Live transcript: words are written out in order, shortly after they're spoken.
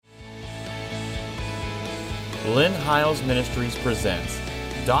Lynn Hiles Ministries presents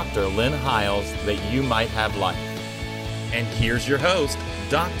Dr. Lynn Hiles, that you might have life. And here's your host,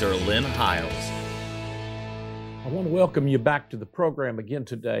 Dr. Lynn Hiles. I want to welcome you back to the program again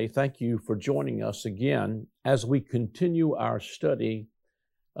today. Thank you for joining us again as we continue our study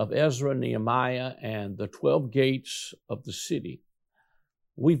of Ezra, Nehemiah, and the 12 gates of the city.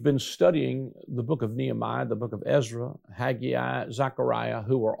 We've been studying the book of Nehemiah, the book of Ezra, Haggai, Zechariah,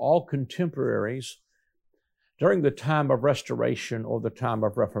 who were all contemporaries during the time of restoration or the time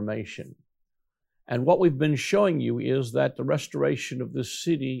of reformation. And what we've been showing you is that the restoration of this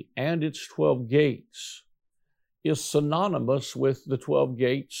city and its 12 gates is synonymous with the 12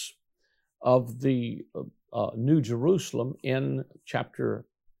 gates of the New Jerusalem in chapter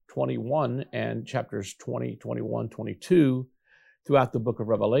 21 and chapters 20, 21, 22 throughout the book of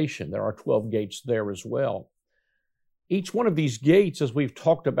Revelation. There are 12 gates there as well. Each one of these gates, as we've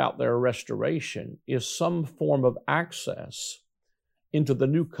talked about their restoration, is some form of access into the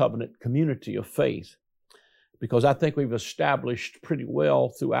new covenant community of faith. Because I think we've established pretty well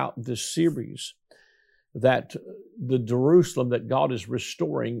throughout this series that the Jerusalem that God is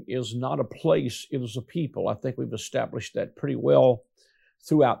restoring is not a place, it is a people. I think we've established that pretty well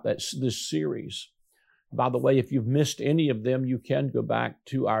throughout this series. By the way, if you've missed any of them, you can go back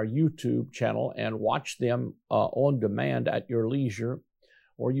to our YouTube channel and watch them on demand at your leisure,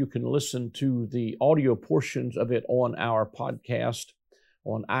 or you can listen to the audio portions of it on our podcast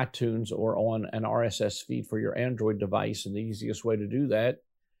on iTunes or on an RSS feed for your Android device. And the easiest way to do that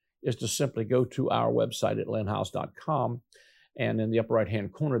is to simply go to our website at lynnhiles.com, and in the upper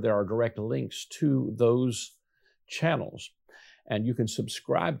right-hand corner, there are direct links to those channels. And you can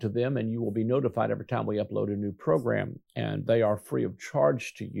subscribe to them, and you will be notified every time we upload a new program. And they are free of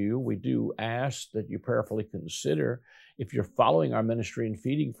charge to you. We do ask that you prayerfully consider, if you're following our ministry and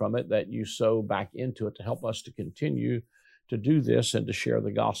feeding from it, that you sow back into it to help us to continue to do this and to share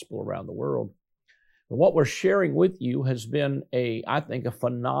the gospel around the world. But what we're sharing with you has been I think, a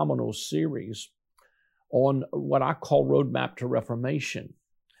phenomenal series on what I call Roadmap to Reformation.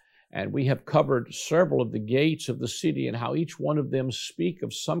 And we have covered several of the gates of the city and how each one of them speak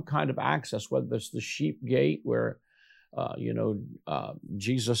of some kind of access, whether it's the sheep gate where,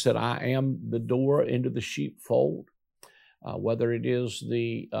 Jesus said, I am the door into the sheepfold, whether it is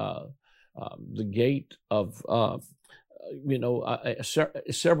the gate of,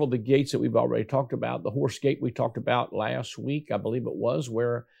 several of the gates that we've already talked about. The horse gate we talked about last week, I believe it was,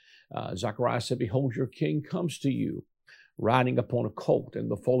 where Zechariah said, behold, your king comes to you, riding upon a colt and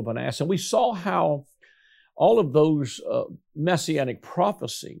the foal of an ass. And we saw how all of those messianic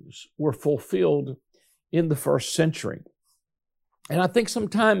prophecies were fulfilled in the first century. And I think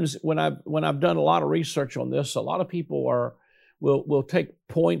sometimes when I've done a lot of research on this, a lot of people will take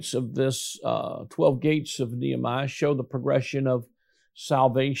points of this 12 gates of Nehemiah, show the progression of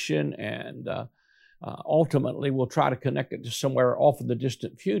salvation, and ultimately will try to connect it to somewhere off in the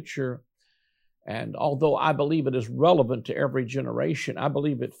distant future. And although I believe it is relevant to every generation, I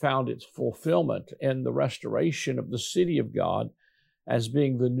believe it found its fulfillment in the restoration of the city of God as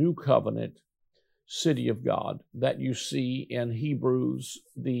being the new covenant city of God that you see in Hebrews,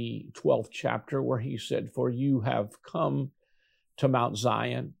 the 12th chapter, where he said, for you have come to Mount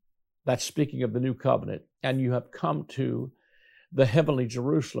Zion. That's speaking of the new covenant. And you have come to the heavenly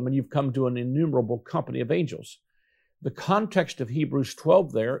Jerusalem, and you've come to an innumerable company of angels. The context of Hebrews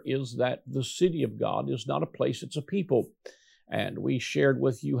 12 there is that the city of God is not a place, it's a people. And we shared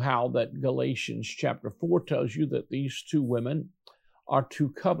with you how that Galatians chapter 4 tells you that these two women are two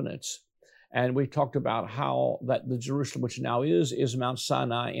covenants. And we talked about how that the Jerusalem, which now is Mount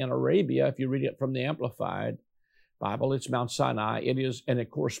Sinai in Arabia. If you read it from the Amplified Bible, it's Mount Sinai. It is, and it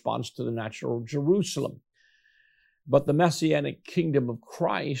corresponds to the natural Jerusalem. But the Messianic kingdom of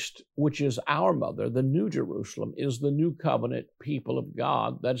Christ, which is our mother, the New Jerusalem, is the new covenant people of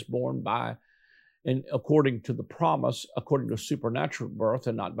God that's born by, and according to the promise, according to supernatural birth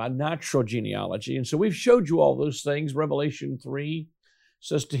and not by natural genealogy. And so we've showed you all those things. Revelation 3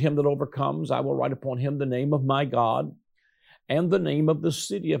 says, to him that overcomes, I will write upon him the name of my God and the name of the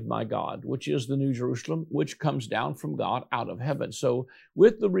city of my God, which is the New Jerusalem, which comes down from God out of heaven. So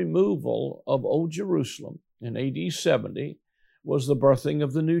with the removal of Old Jerusalem in AD 70 was the birthing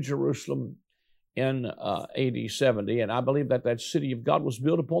of the New Jerusalem in AD 70. And I believe that city of God was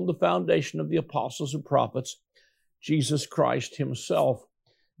built upon the foundation of the apostles and prophets, Jesus Christ himself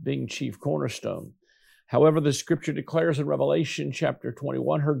being chief cornerstone. However, the scripture declares in Revelation chapter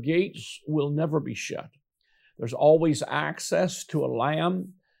 21, her gates will never be shut. There's always access to a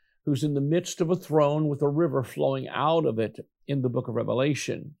Lamb who's in the midst of a throne with a river flowing out of it in the book of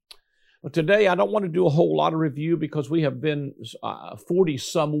Revelation. But today I don't want to do a whole lot of review because we have been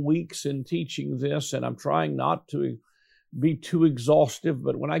 40-some weeks in teaching this, and I'm trying not to be too exhaustive.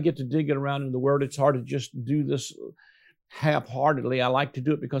 But when I get to digging around in the Word, it's hard to just do this half-heartedly. I like to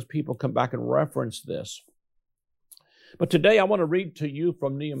do it because people come back and reference this. But today I want to read to you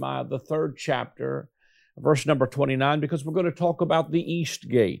from Nehemiah, the 3rd chapter, verse number 29, because we're going to talk about the East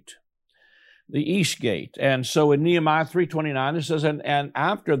Gate. The East Gate. And so in Nehemiah 3:29, it says, and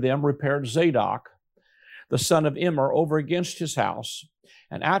after them repaired Zadok, the son of Immer, over against his house.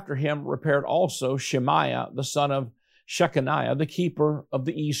 And after him repaired also Shemaiah, the son of Shechaniah, the keeper of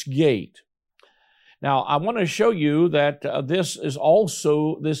the East Gate. Now, I want to show you that this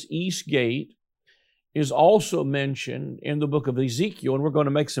East Gate is also mentioned in the book of Ezekiel, and we're going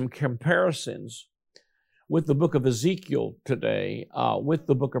to make some comparisons with the book of Ezekiel today, with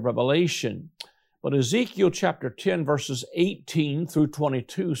the book of Revelation. But Ezekiel chapter 10, verses 18 through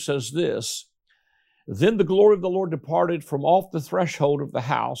 22 says this, Then the glory of the Lord departed from off the threshold of the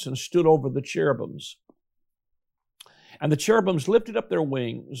house and stood over the cherubims. And the cherubims lifted up their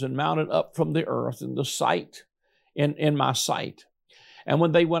wings and mounted up from the earth in my sight. And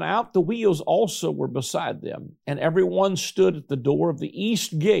when they went out, the wheels also were beside them, and every one stood at the door of the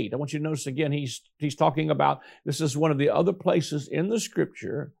East Gate. I want you to notice again, he's talking about, this is one of the other places in the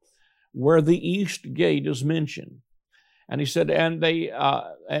Scripture where the East Gate is mentioned. And he said, and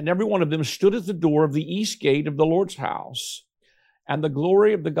every one of them stood at the door of the East Gate of the Lord's house, and the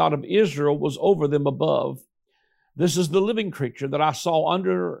glory of the God of Israel was over them above. This is the living creature that I saw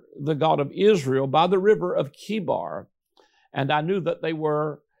under the God of Israel by the river of Chebar. And I knew that they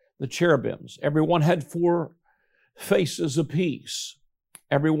were the cherubims. Every one had 4 faces apiece.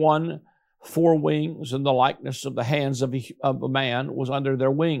 Every one 4 wings, and the likeness of the hands of a man was under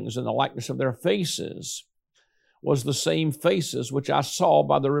their wings, and the likeness of their faces was the same faces which I saw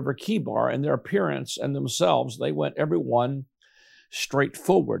by the river Chebar, and their appearance and themselves, they went every one straight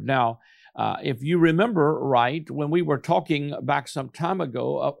forward. Now, if you remember right, when we were talking back some time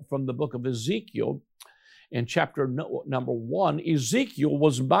ago from the book of Ezekiel, in chapter number 1, Ezekiel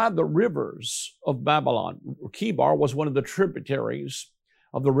was by the rivers of Babylon. Chebar was one of the tributaries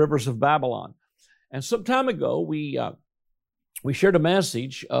of the rivers of Babylon. And some time ago, we shared a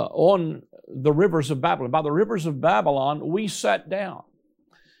message on the rivers of Babylon. By the rivers of Babylon, we sat down.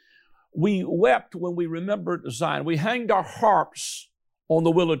 We wept when we remembered Zion. We hanged our harps on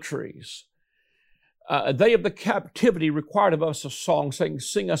the willow trees. They of the captivity required of us a song, saying,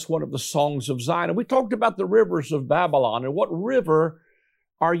 sing us one of the songs of Zion. And we talked about the rivers of Babylon, and what river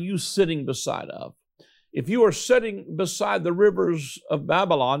are you sitting beside of? If you are sitting beside the rivers of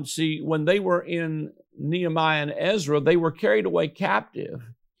Babylon, see, when they were in Nehemiah and Ezra, they were carried away captive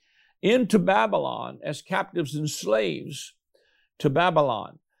into Babylon as captives and slaves to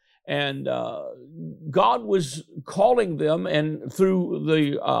Babylon. And God was calling them, and through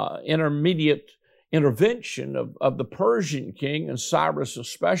the intermediate intervention of the Persian king, and Cyrus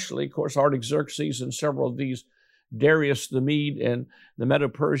especially, of course, Artaxerxes and several of these, Darius the Mede and the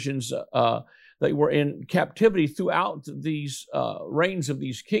Medo-Persians, they were in captivity throughout these reigns of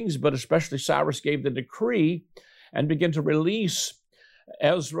these kings, but especially Cyrus gave the decree and began to release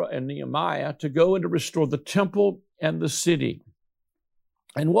Ezra and Nehemiah to go and to restore the temple and the city.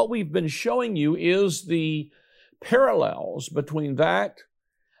 And what we've been showing you is the parallels between that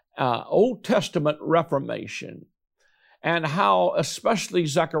Old Testament Reformation and how especially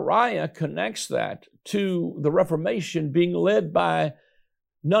Zechariah connects that to the Reformation being led by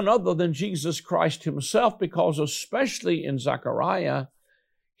none other than Jesus Christ himself, because especially in Zechariah,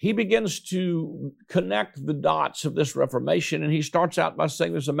 he begins to connect the dots of this Reformation, and he starts out by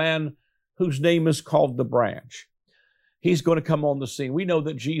saying there's a man whose name is called the branch. He's going to come on the scene. We know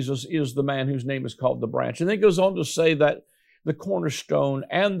that Jesus is the man whose name is called the branch. And then he goes on to say that the cornerstone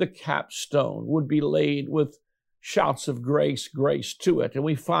and the capstone would be laid with shouts of grace, grace to it. And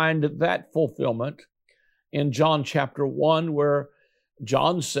we find that fulfillment in John chapter 1, where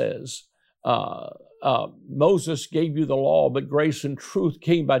John says, Moses gave you the law, but grace and truth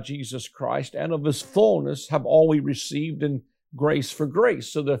came by Jesus Christ, and of his fullness have all we received, in grace for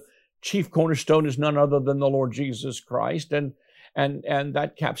grace. So the chief cornerstone is none other than the Lord Jesus Christ, and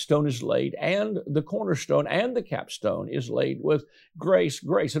that capstone is laid, and the cornerstone and the capstone is laid with grace,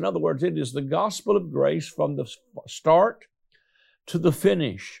 grace. In other words, it is the gospel of grace from the start to the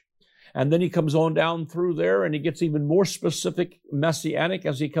finish. And then he comes on down through there, and he gets even more specific, messianic,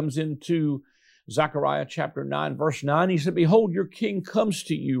 as he comes into Zechariah chapter 9, verse 9. He said, behold, your king comes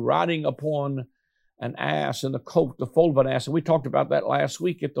to you riding upon an ass, and the colt, the foal of an ass. And we talked about that last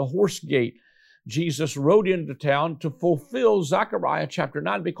week at the horse gate. Jesus rode into town to fulfill Zechariah chapter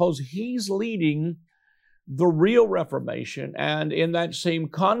 9 because he's leading the real Reformation. And in that same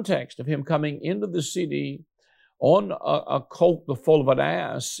context of him coming into the city on a colt, the foal of an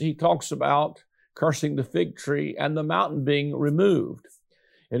ass, he talks about cursing the fig tree and the mountain being removed.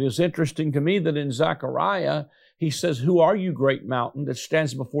 It is interesting to me that in Zechariah, he says, "Who are you, great mountain that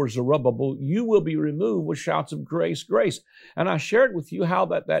stands before Zerubbabel? You will be removed with shouts of grace, grace." And I shared with you how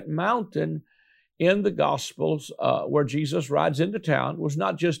that mountain in the Gospels where Jesus rides into town was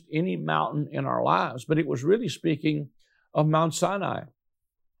not just any mountain in our lives, but it was really speaking of Mount Sinai.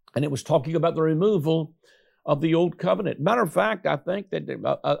 And it was talking about the removal of the old covenant. Matter of fact, I think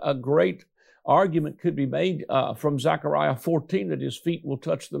that a great argument could be made from Zechariah 14 that his feet will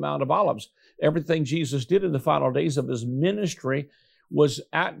touch the Mount of Olives. Everything Jesus did in the final days of his ministry was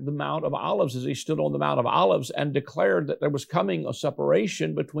at the Mount of Olives as he stood on the Mount of Olives and declared that there was coming a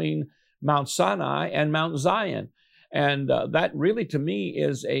separation between Mount Sinai and Mount Zion. And that really, to me,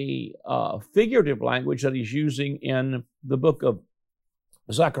 is a figurative language that he's using in the book of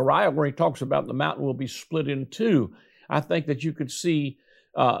Zechariah, where he talks about the mountain will be split in two. I think that you could see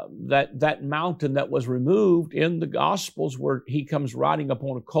that mountain that was removed in the Gospels, where he comes riding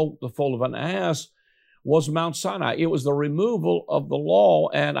upon a colt, the foal of an ass, was Mount Sinai. It was the removal of the law.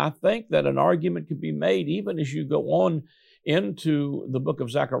 And I think that an argument could be made even as you go on into the book of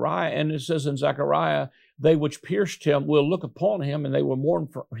Zechariah. And it says in Zechariah, "They which pierced him will look upon him, and they will mourn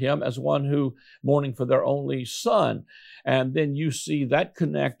for him as one who mourning for their only son." And then you see that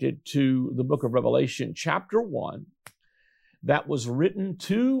connected to the book of Revelation, chapter 1, that was written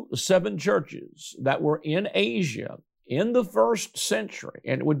to 7 churches that were in Asia in the first century.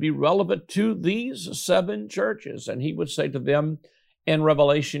 And it would be relevant to these 7 churches. And he would say to them in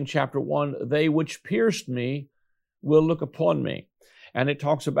Revelation chapter 1, "They which pierced me will look upon me." And it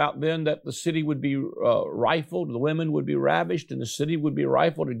talks about then that the city would be rifled, the women would be ravished, and the city would be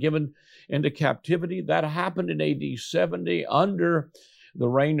rifled and given into captivity. That happened in AD 70 under the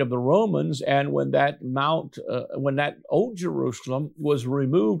reign of the Romans. And when that old Jerusalem was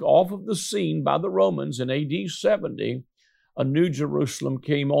removed off of the scene by the Romans in AD 70, a new Jerusalem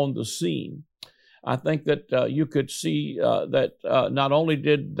came on the scene. I think that you could see that not only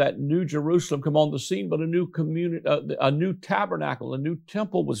did that new Jerusalem come on the scene, but a new community, a new tabernacle, a new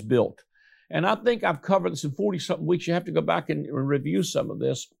temple was built. And I think I've covered this in 40-something weeks. You have to go back and review some of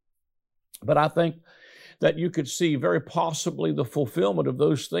this. But I think that you could see very possibly the fulfillment of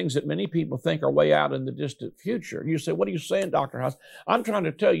those things that many people think are way out in the distant future. You say, "What are you saying, Dr. House?" I'm trying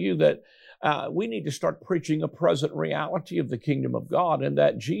to tell you that we need to start preaching a present reality of the kingdom of God, and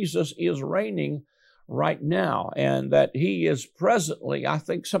that Jesus is reigning right now, and that he is presently. I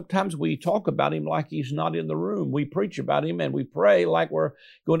think sometimes we talk about him like he's not in the room. We preach about him and we pray like we're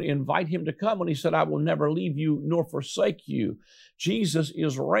going to invite him to come when he said, "I will never leave you nor forsake you." Jesus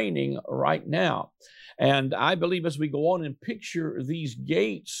is reigning right now. And I believe as we go on and picture these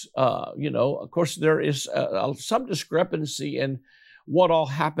gates, of course, there is some discrepancy in what all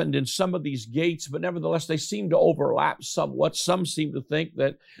happened in some of these gates, but nevertheless, they seem to overlap somewhat. Some seem to think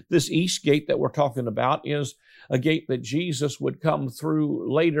that this east gate that we're talking about is a gate that Jesus would come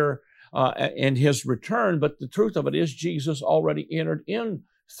through later in his return. But the truth of it is Jesus already entered in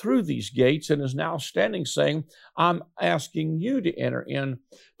through these gates and is now standing saying, "I'm asking you to enter in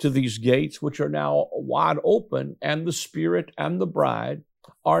to these gates, which are now wide open, and the Spirit and the bride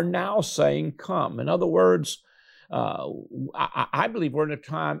are now saying, 'Come.'" In other words, I believe we're in a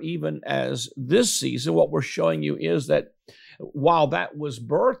time, even as this season, what we're showing you is that while that was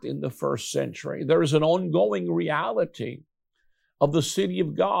birthed in the first century, there is an ongoing reality of the city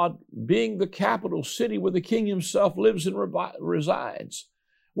of God being the capital city where the King himself lives and resides.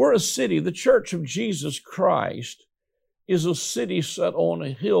 We're a city, the Church of Jesus Christ is a city set on a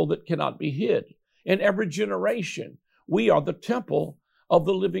hill that cannot be hid. In every generation, we are the temple of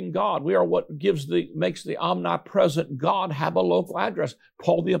the living God. We are what makes the omnipresent God have a local address.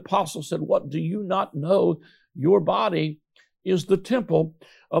 Paul the Apostle said, "What do you not know? Your body is the temple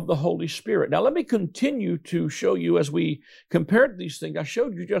of the Holy Spirit." Now, let me continue to show you as we compared these things. I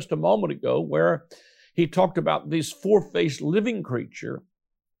showed you just a moment ago where he talked about this 4-faced living creature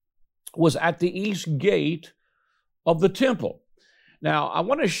was at the east gate of the temple. Now, I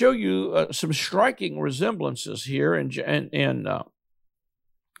want to show you some striking resemblances here in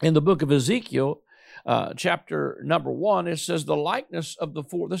the book of Ezekiel, chapter number 1. It says, "The likeness of the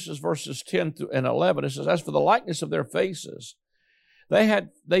 4," this is verses 10 and 11. It says, "As for the likeness of their faces,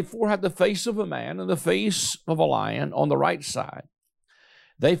 they 4 had the face of a man and the face of a lion on the right side.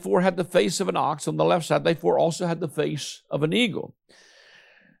 They 4 had the face of an ox on the left side. They 4 also had the face of an eagle.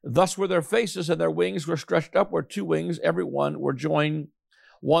 Thus were their faces, and their wings were stretched upward. 2 wings, every one, were joined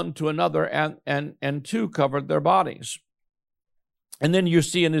one to another, and 2 covered their bodies. And then you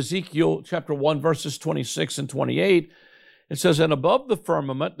see in Ezekiel chapter 1, verses 26 and 28, it says, and above the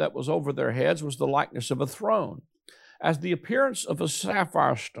firmament that was over their heads was the likeness of a throne, as the appearance of a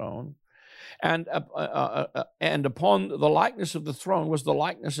sapphire stone, and upon the likeness of the throne was the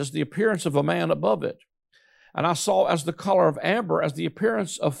likeness as the appearance of a man above it. And I saw as the color of amber, as the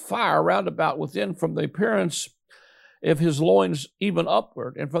appearance of fire round about within, from the appearance of his loins even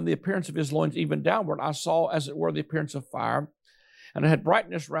upward, and from the appearance of his loins even downward. I saw as it were the appearance of fire, and it had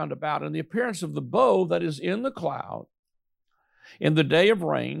brightness round about, and the appearance of the bow that is in the cloud. In the day of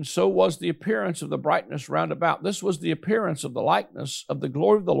rain, so was the appearance of the brightness round about. This was the appearance of the likeness of the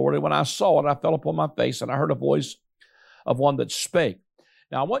glory of the Lord. And when I saw it, I fell upon my face, and I heard a voice of one that spake.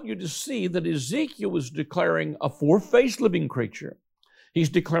 Now, I want you to see that Ezekiel was declaring a 4-faced living creature. He's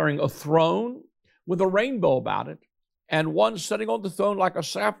declaring a throne with a rainbow about it, and one sitting on the throne like a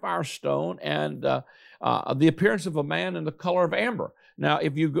sapphire stone, and the appearance of a man in the color of amber. Now,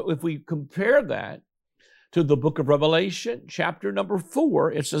 if we compare that to the book of Revelation, chapter number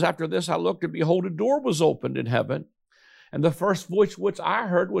 4, it says, after this I looked, and behold, a door was opened in heaven. And the first voice which I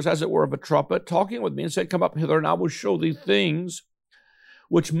heard was as it were of a trumpet, talking with me, and said, come up hither, and I will show thee things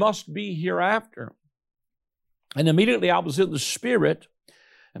which must be hereafter. And immediately I was in the Spirit,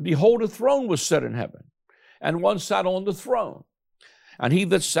 and behold, a throne was set in heaven, and one sat on the throne. And he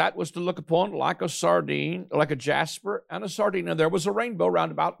that sat was to look upon like a sardine, like a jasper and a sardine, and there was a rainbow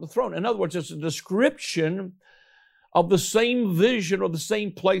round about the throne. In other words, it's a description of the same vision or the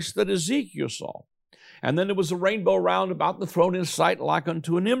same place that Ezekiel saw. And then there was a rainbow round about the throne in sight like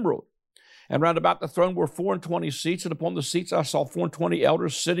unto an emerald. And round about the throne were 24 seats, and upon the seats I saw 24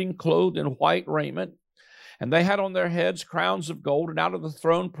 elders sitting clothed in white raiment. And they had on their heads crowns of gold, and out of the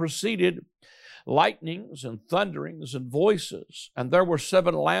throne proceeded lightnings and thunderings and voices. And there were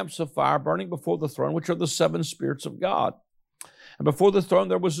 7 lamps of fire burning before the throne, which are the 7 spirits of God. And before the throne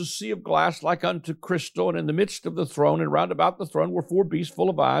there was a sea of glass like unto crystal, and in the midst of the throne and round about the throne were 4 beasts full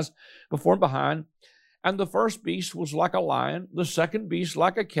of eyes before and behind. And the first beast was like a lion, the second beast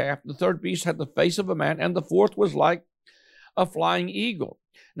like a calf, the third beast had the face of a man, and the fourth was like a flying eagle.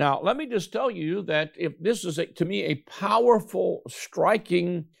 Now, let me just tell you that if this is, to me, a powerful,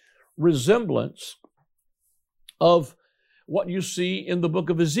 striking resemblance of what you see in the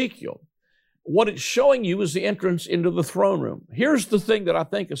book of Ezekiel. What it's showing you is the entrance into the throne room. Here's the thing that I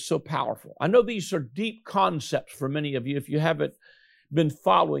think is so powerful. I know these are deep concepts for many of you if you haven't been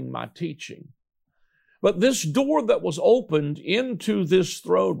following my teaching. But this door that was opened into this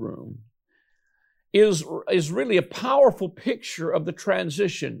throne room is really a powerful picture of the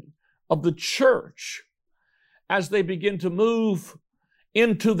transition of the church as they begin to move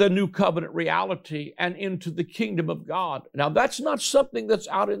into the new covenant reality and into the kingdom of God. Now, that's not something that's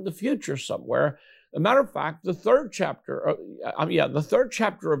out in the future somewhere. As a matter of fact, the third chapter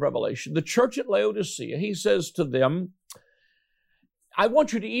of Revelation, the church at Laodicea, he says to them, I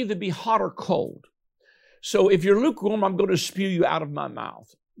want you to either be hot or cold. So if you're lukewarm, I'm going to spew you out of my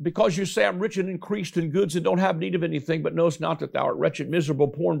mouth. Because you say, I'm rich and increased in goods and don't have need of anything, but knowest not that thou art wretched, miserable,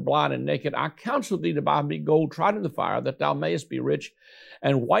 poor, and blind, and naked. I counsel thee to buy me gold tried in the fire, that thou mayest be rich,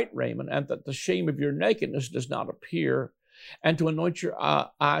 and white raiment, and that the shame of your nakedness does not appear, and to anoint your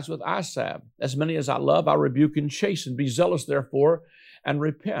eyes with eye salve. As many as I love, I rebuke and chasten. Be zealous, therefore, and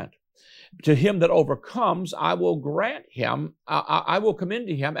repent. To him that overcomes, I will grant him, I will come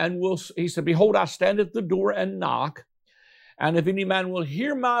into him, and he said, behold, I stand at the door and knock. And if any man will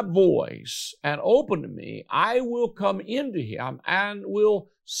hear my voice and open to me, I will come into him and will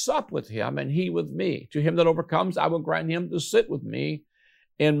sup with him, and he with me. To him that overcomes, I will grant him to sit with me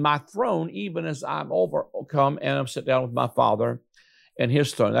in my throne, even as I'm overcome and I'm sit down with my Father in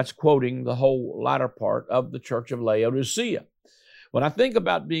his throne. That's quoting the whole latter part of the church of Laodicea. When I think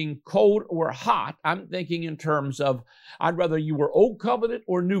about being cold or hot, I'm thinking in terms of I'd rather you were old covenant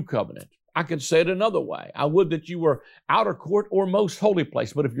or new covenant. I could say it another way. I would that you were outer court or most holy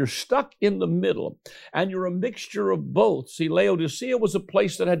place. But if you're stuck in the middle and you're a mixture of both, see, Laodicea was a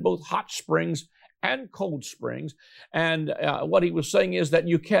place that had both hot springs and cold springs. And what he was saying is that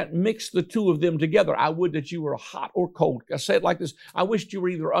you can't mix the two of them together. I would that you were hot or cold. I say it like this. I wished you were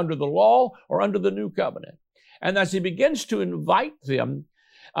either under the law or under the new covenant. And as he begins to invite them,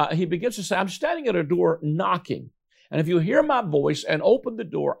 he begins to say, I'm standing at a door knocking. And if you hear my voice and open the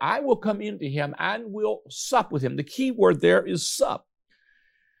door, I will come into him and will sup with him. The key word there is sup.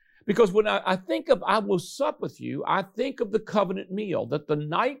 Because when I think of I will sup with you, I think of the covenant meal that the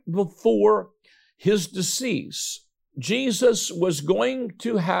night before his decease, Jesus was going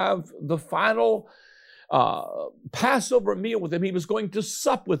to have the final Passover meal with them. He was going to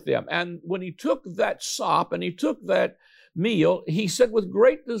sup with them. And when he took that sup and he took that meal, he said, with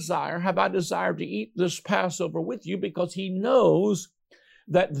great desire have I desired to eat this Passover with you, because he knows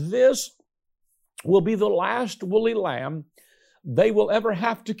that this will be the last woolly lamb they will ever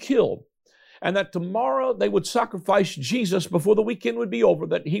have to kill. And that tomorrow they would sacrifice Jesus before the weekend would be over,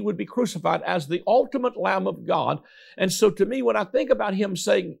 that he would be crucified as the ultimate Lamb of God. And so to me, when I think about him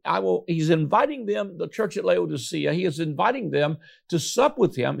saying, he's inviting them, the church at Laodicea, he is inviting them to sup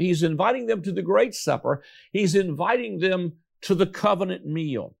with him. He's inviting them to the great supper. He's inviting them to the covenant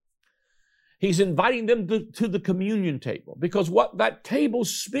meal. He's inviting them to the communion table, because what that table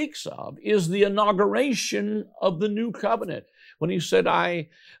speaks of is the inauguration of the new covenant. When he said, I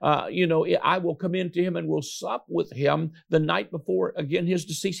will come into him and will sup with him the night before, again, his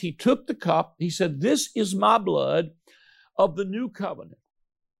decease, he took the cup. He said, this is my blood of the new covenant,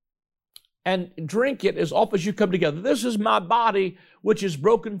 and drink it as often as you come together. This is my body, which is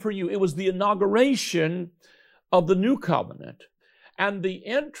broken for you. It was the inauguration of the new covenant, and the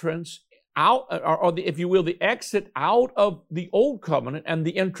entrance out, if you will, the exit out of the old covenant and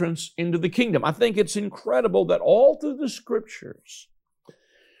the entrance into the kingdom. I think it's incredible that all through the scriptures,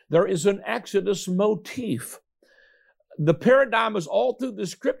 there is an Exodus motif. The paradigm is all through the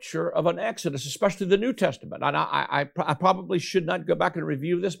scripture of an Exodus, especially the New Testament. And I probably should not go back and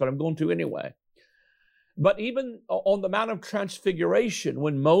review this, but I'm going to anyway. But even on the Mount of Transfiguration,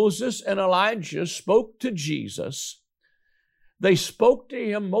 when Moses and Elijah spoke to Jesus, they spoke to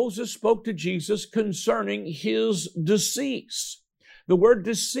him, Moses spoke to Jesus concerning his decease. The word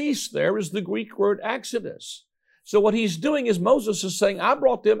decease there is the Greek word exodus. So what he's doing is Moses is saying, I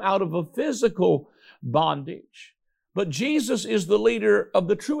brought them out of a physical bondage, but Jesus is the leader of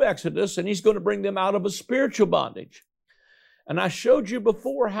the true exodus, and he's going to bring them out of a spiritual bondage. And I showed you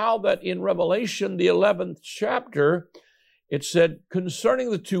before how that in Revelation, the 11th chapter, it said,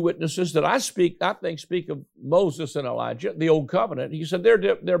 concerning the two witnesses that I think speak of Moses and Elijah, the old covenant. He said,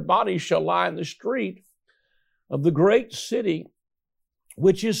 their bodies shall lie in the street of the great city,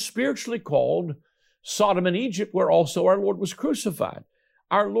 which is spiritually called Sodom and Egypt, where also our Lord was crucified.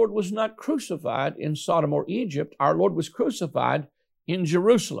 Our Lord was not crucified in Sodom or Egypt. Our Lord was crucified in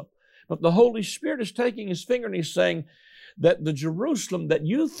Jerusalem. But the Holy Spirit is taking his finger and he's saying that the Jerusalem that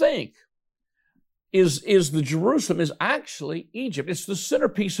you think is the Jerusalem is actually Egypt. It's the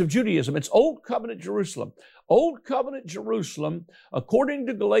centerpiece of Judaism. It's Old Covenant Jerusalem. Old Covenant Jerusalem, according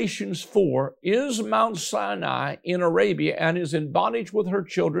to Galatians 4, is Mount Sinai in Arabia and is in bondage with her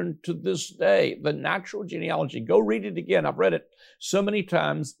children to this day. The natural genealogy. Go read it again. I've read it so many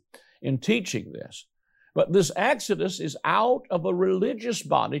times in teaching this. But this Exodus is out of a religious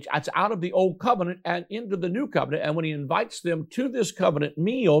bondage. It's out of the Old Covenant and into the New Covenant. And when he invites them to this covenant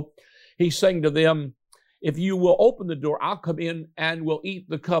meal, he's saying to them, if you will open the door, I'll come in and will eat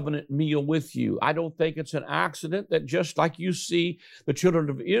the covenant meal with you. I don't think it's an accident that just like you see the children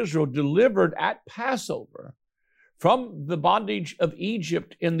of Israel delivered at Passover from the bondage of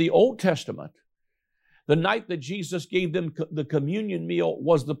Egypt in the Old Testament, the night that Jesus gave them the communion meal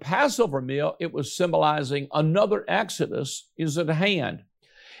was the Passover meal. It was symbolizing another Exodus is at hand.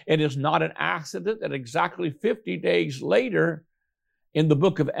 It is not an accident that exactly 50 days later, in the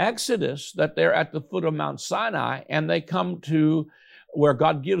book of Exodus, that they're at the foot of Mount Sinai and they come to where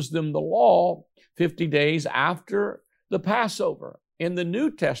God gives them the law 50 days after the Passover. In the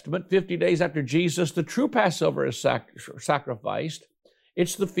New Testament, 50 days after Jesus, the true Passover is sacrificed.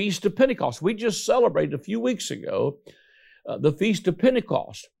 It's the Feast of Pentecost. We just celebrated a few weeks ago the Feast of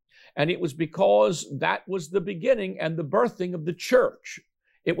Pentecost. And it was because that was the beginning and the birthing of the church.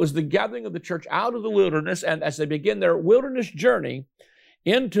 It was the gathering of the church out of the wilderness, and as they begin their wilderness journey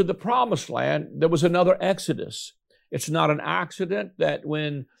into the promised land, there was another Exodus. It's not an accident that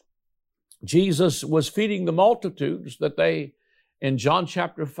when Jesus was feeding the multitudes, that in John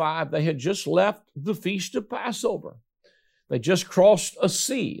chapter 5, they had just left the Feast of Passover. They just crossed a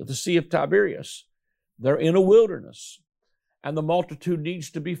sea, the Sea of Tiberias. They're in a wilderness, and the multitude needs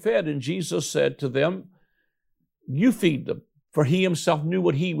to be fed. And Jesus said to them, you feed them. For he himself knew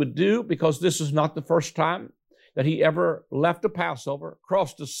what he would do, because this is not the first time that he ever left a Passover,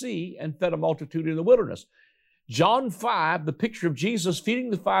 crossed a sea, and fed a multitude in the wilderness. John 5, the picture of Jesus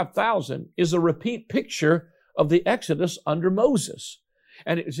feeding the 5,000, is a repeat picture of the Exodus under Moses.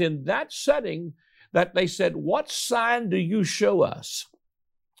 And it was in that setting that they said, what sign do you show us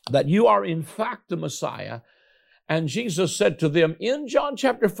that you are in fact the Messiah? And Jesus said to them in John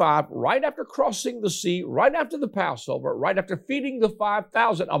chapter 5, right after crossing the sea, right after the Passover, right after feeding the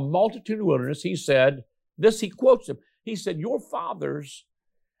 5,000, a multitude in the wilderness, he said, This he quotes him. He said, your fathers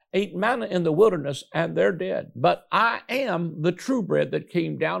ate manna in the wilderness and they're dead. But I am the true bread that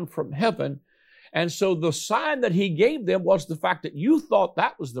came down from heaven. And so the sign that he gave them was the fact that you thought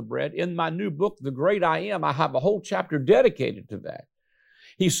that was the bread. In my new book, The Great I Am, I have a whole chapter dedicated to that.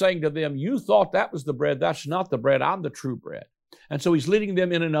 He's saying to them, you thought that was the bread. That's not the bread. I'm the true bread. And so he's leading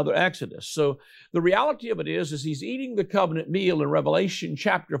them in another Exodus. So the reality of it is he's eating the covenant meal in Revelation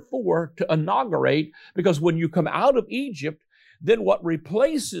chapter 4 to inaugurate, because when you come out of Egypt, then what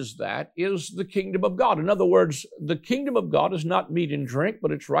replaces that is the kingdom of God. In other words, the kingdom of God is not meat and drink,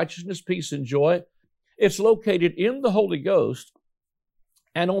 but it's righteousness, peace, and joy. It's located in the Holy Ghost.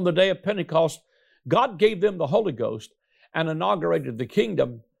 And on the day of Pentecost, God gave them the Holy Ghost and inaugurated the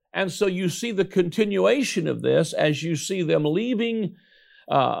kingdom. And so you see the continuation of this as you see them leaving,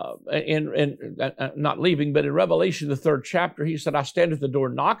 not leaving, but in Revelation, the 3rd chapter, he said, I stand at the door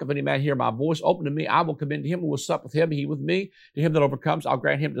and knock. If any man hear my voice, open to me, I will come into him and will sup with him, he with me. To him that overcomes, I'll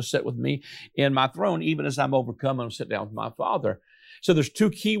grant him to sit with me in my throne, even as I'm overcome and sit down with my Father. So there's 2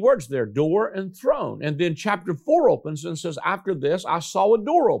 key words there, door and throne. And then chapter 4 opens and says, after this, I saw a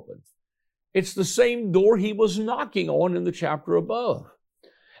door open. It's the same door he was knocking on in the chapter above.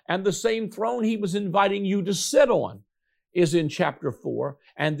 And the same throne he was inviting you to sit on is in chapter 4.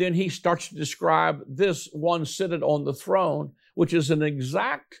 And then he starts to describe this one seated on the throne, which is an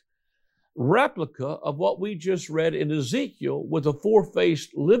exact replica of what we just read in Ezekiel, with a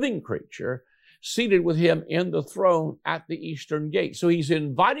 4-faced living creature seated with him in the throne at the eastern gate. So he's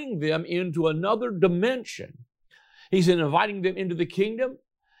inviting them into another dimension. He's inviting them into the kingdom.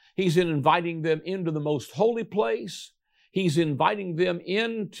 He's inviting them into the most holy place. He's inviting them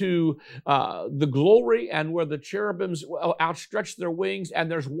into the glory, and where the cherubims outstretch their wings,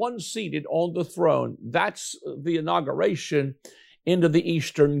 and there's one seated on the throne. That's the inauguration into the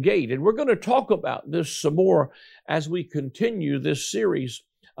eastern gate. And we're going to talk about this some more as we continue this series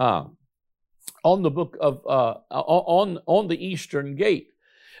on the book of on the eastern gate.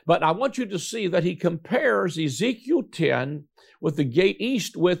 But I want you to see that he compares Ezekiel 10 with the gate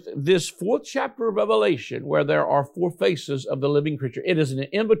east with this 4th chapter of Revelation, where there are 4 faces of the living creature. It is an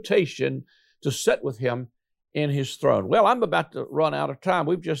invitation to sit with him in his throne. Well, I'm about to run out of time.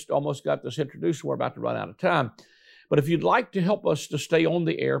 We've just almost got this introduced. We're about to run out of time. But if you'd like to help us to stay on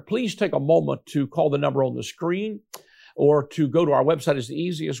the air, please take a moment to call the number on the screen, or to go to our website is the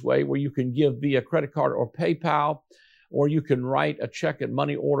easiest way, where you can give via credit card or PayPal, or you can write a check and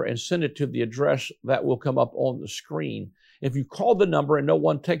money order and send it to the address that will come up on the screen. If you call the number and no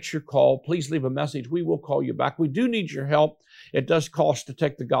one takes your call, please leave a message. We will call you back. We do need your help. It does cost to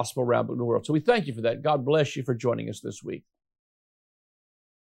take the gospel around the world. So we thank you for that. God bless you for joining us this week.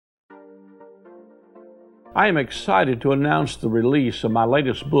 I am excited to announce the release of my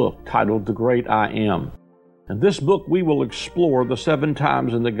latest book titled The Great I Am. In this book, we will explore the 7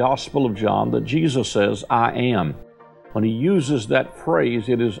 times in the Gospel of John that Jesus says, I am. When he uses that phrase,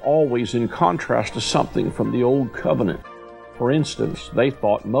 it is always in contrast to something from the Old Covenant. For instance, they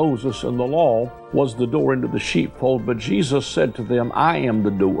thought Moses and the law was the door into the sheepfold, but Jesus said to them, I am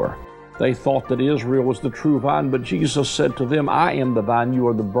the door. They thought that Israel was the true vine, but Jesus said to them, I am the vine, you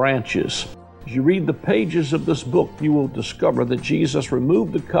are the branches. As you read the pages of this book, you will discover that Jesus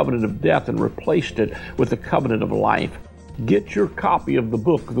removed the covenant of death and replaced it with the covenant of life. Get your copy of the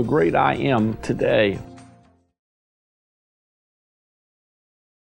book, The Great I Am, today.